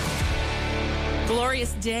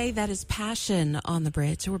Glorious day. That is Passion on the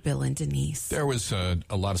Bridge. We're Bill and Denise. There was a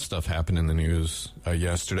lot of stuff happened in the news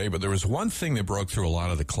yesterday, but there was one thing that broke through a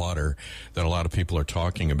lot of the clutter that a lot of people are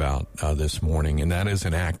talking about this morning, and that is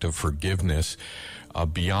an act of forgiveness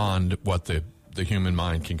beyond what the human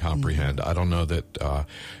mind can comprehend. I don't know that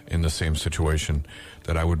in the same situation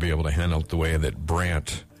that I would be able to handle it the way that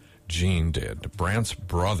Brandt Jean did. Brandt's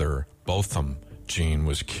brother, Botham Jean,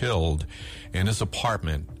 was killed in his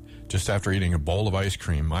apartment just after eating a bowl of ice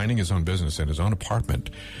cream, minding his own business in his own apartment,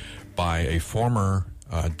 by a former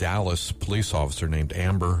Dallas police officer named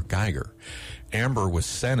Amber Guyger. Amber was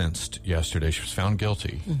sentenced yesterday. She was found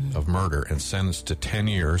guilty of murder and sentenced to 10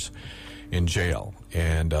 years in jail.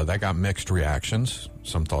 And that got mixed reactions.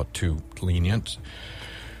 Some thought too lenient.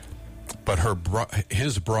 But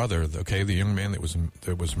his brother, okay, the young man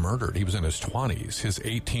that was murdered, he was in his 20s. His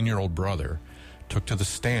 18-year-old brother took to the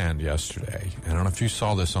stand yesterday. I don't know if you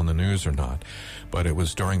saw this on the news or not, but it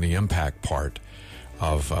was during the impact part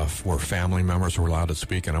of where family members were allowed to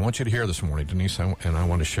speak. And I want you to hear this morning, Denise, and I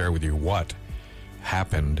want to share with you what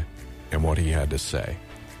happened and what he had to say.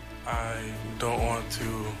 I don't want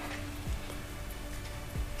to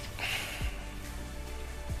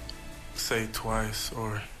say twice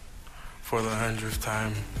or for the 100th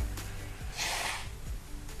time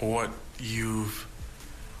what you've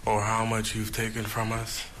or how much you've taken from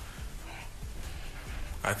us.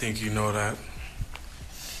 I think you know that.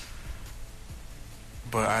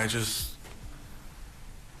 But I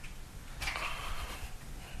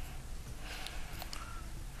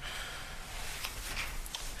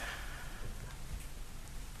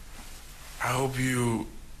hope you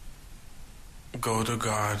go to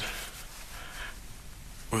God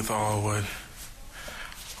with all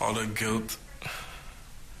the guilt,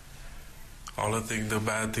 all the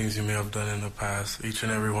bad things you may have done in the past. Each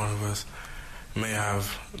and every one of us may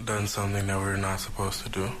have done something that we're not supposed to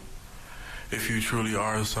do. If you truly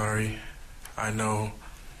are sorry, I know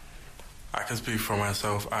I can speak for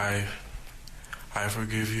myself. I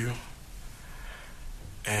forgive you.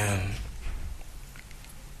 And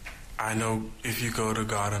I know if you go to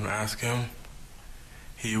God and ask Him,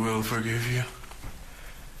 He will forgive you.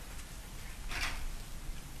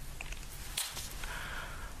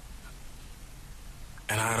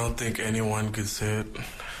 And I don't think anyone could say it.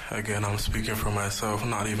 Again, I'm speaking for myself,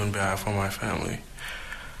 not even behalf of my family.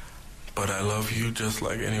 But I love you just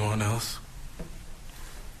like anyone else.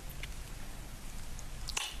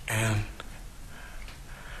 And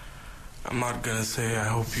I'm not gonna say I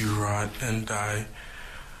hope you rot and die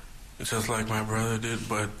just like my brother did,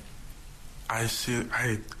 but I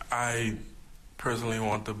personally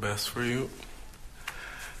want the best for you.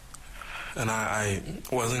 And I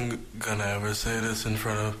wasn't gonna ever say this in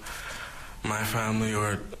front of my family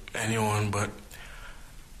or anyone, but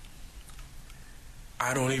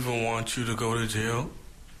I don't even want you to go to jail.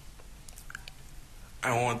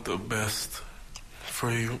 I want the best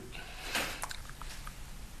for you.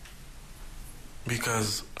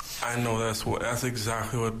 Because I know that's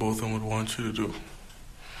exactly what both of them would want you to do.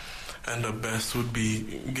 And the best would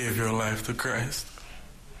be give your life to Christ.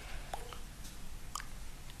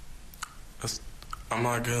 I'm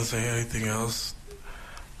not going to say anything else.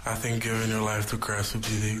 I think giving your life to Christ would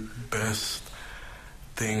be the best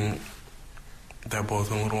thing that both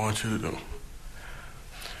of them would want you to do.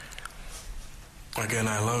 Again,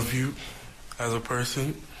 I love you as a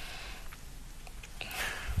person.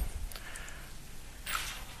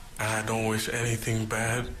 And I don't wish anything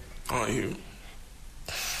bad on you.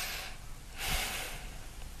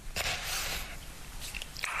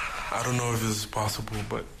 I don't know if this is possible,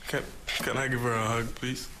 but can I give her a hug,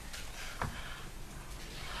 please?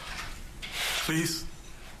 Please?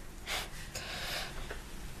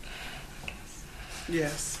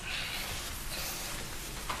 Yes.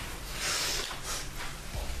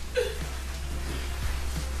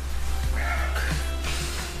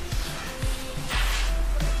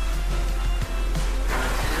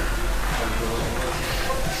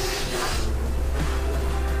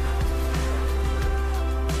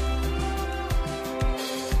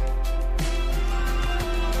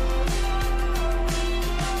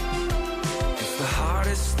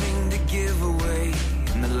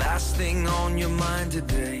 Thing on your mind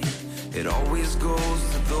today, it always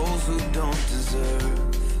goes to those who don't deserve.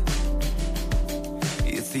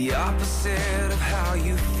 It's the opposite of how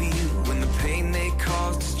you feel when the pain they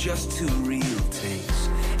caused is just too real. Takes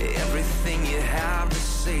everything you have to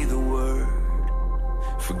say the word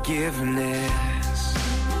forgiveness.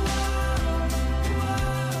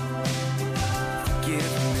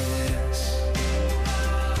 Forgiveness.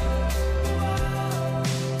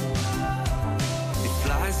 It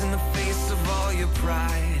flies in the face of all your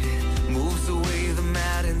pride. It moves away the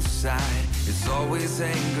mad inside. It's always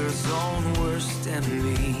anger's own worst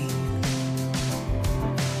enemy.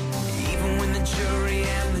 Even when the jury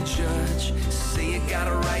and the judge say you got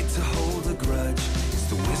a right to hold a grudge, it's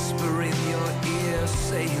the whisper in your ear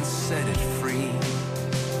saying set it free.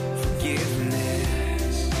 Forgiveness.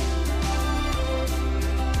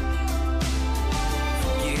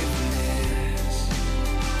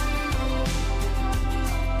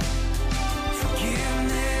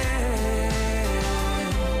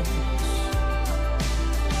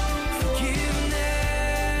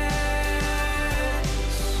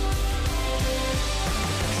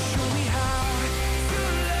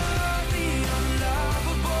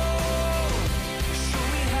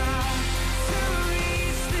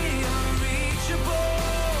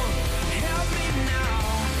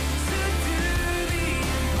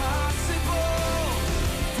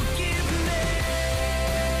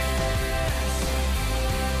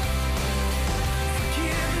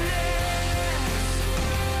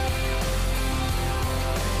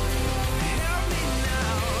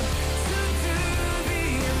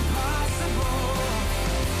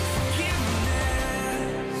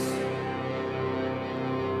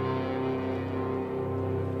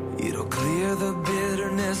 It'll clear the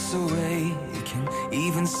bitterness away. It can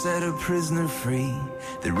even set a prisoner free.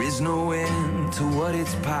 There is no end to what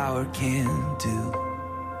its power can do.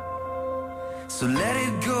 So let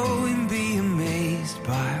it go and be amazed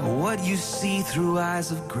by what you see through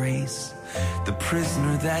eyes of grace. The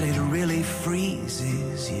prisoner that it really frees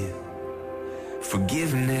is you.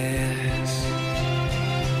 Forgiveness.